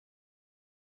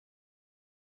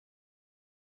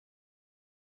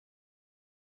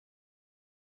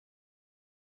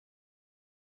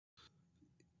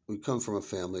we come from a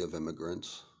family of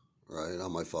immigrants, right,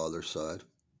 on my father's side.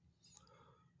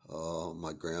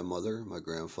 My grandmother, my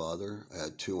grandfather, I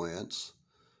had two aunts,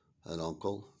 an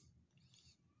uncle.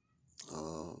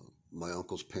 My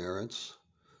uncle's parents,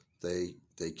 they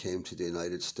came to the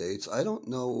United States. I don't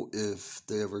know if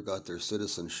they ever got their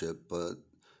citizenship, but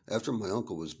after my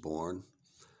uncle was born,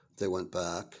 they went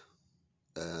back,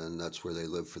 and that's where they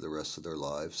lived for the rest of their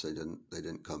lives. They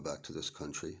didn't come back to this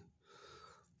country,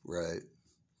 right?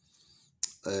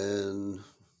 And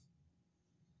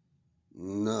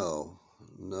no,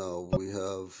 we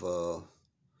have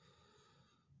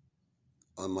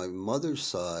on my mother's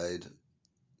side.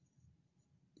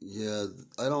 Yeah,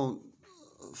 I don't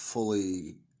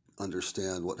fully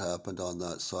understand what happened on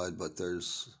that side, but there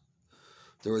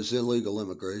was illegal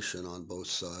immigration on both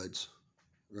sides,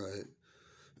 right?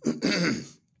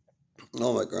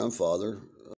 Oh, my grandfather,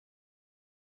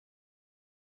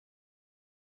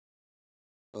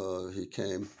 he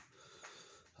came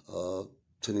to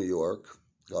New York,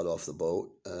 got off the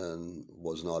boat, and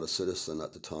was not a citizen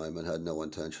at the time and had no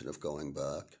intention of going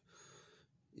back.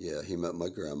 Yeah, he met my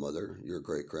grandmother, your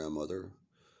great-grandmother,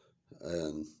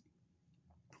 and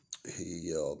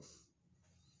he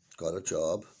got a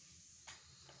job.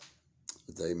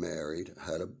 They married,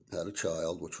 had a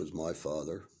child, which was my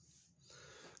father.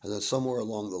 And then somewhere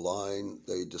along the line,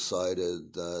 they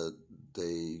decided that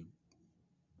they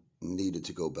needed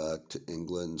to go back to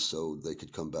England so they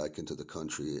could come back into the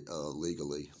country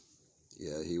legally.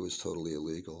 Yeah, he was totally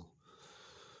illegal.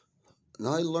 And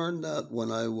I learned that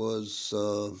when I was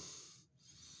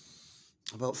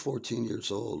about 14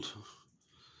 years old.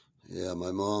 Yeah,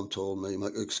 my mom told me, my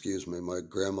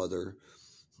grandmother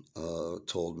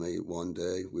told me one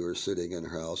day. We were sitting in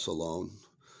her house alone.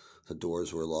 The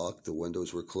doors were locked, the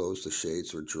windows were closed, the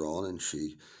shades were drawn, and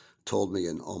she told me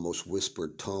in almost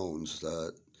whispered tones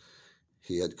that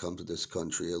he had come to this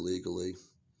country illegally.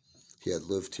 He had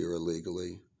lived here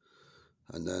illegally.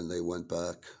 And then they went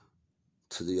back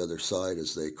to the other side,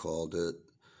 as they called it.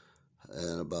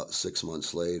 And about 6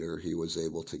 months later, he was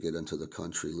able to get into the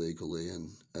country legally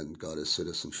and got his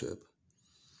citizenship.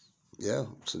 Yeah,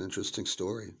 it's an interesting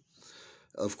story.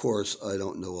 Of course, I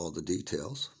don't know all the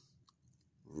details.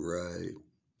 Right.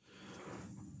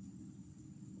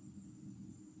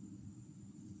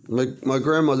 My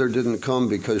grandmother didn't come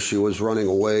because she was running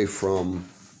away from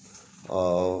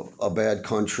a bad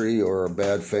country or a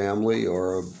bad family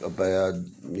or a bad,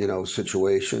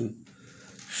 situation.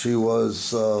 She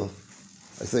was, I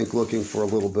think, looking for a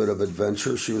little bit of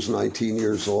adventure. She was 19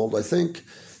 years old. I think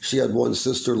she had one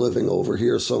sister living over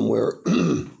here somewhere.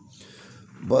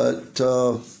 But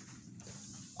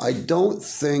I don't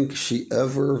think she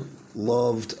ever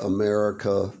loved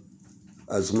America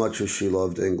as much as she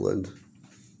loved England.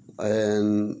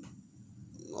 And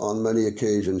on many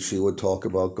occasions, she would talk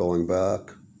about going back.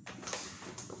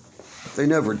 They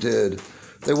never did.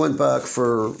 They went back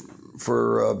for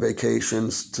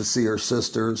vacations to see her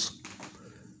sisters.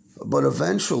 But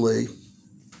eventually,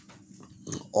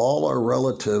 all our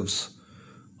relatives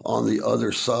on the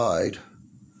other side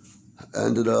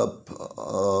ended up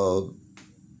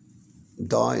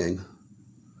dying,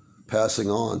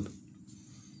 passing on,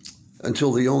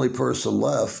 until the only person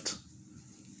left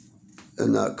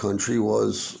in that country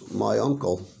was my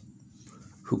uncle,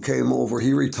 who came over.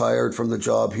 He retired from the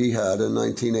job he had in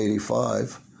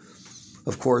 1985.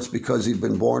 Of course, because he'd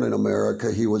been born in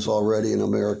America, he was already an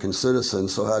American citizen,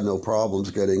 so had no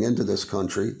problems getting into this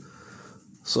country.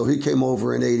 So he came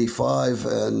over in 85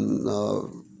 and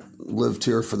lived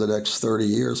here for the next 30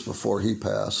 years before he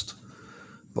passed.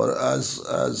 But as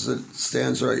it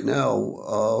stands right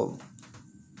now,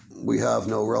 we have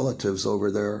no relatives over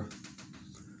there.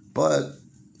 But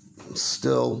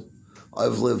still,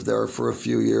 I've lived there for a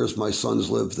few years. My sons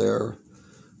lived there.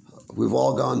 We've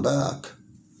all gone back,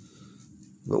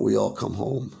 but we all come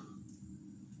home.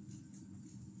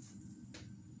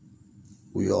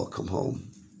 We all come home.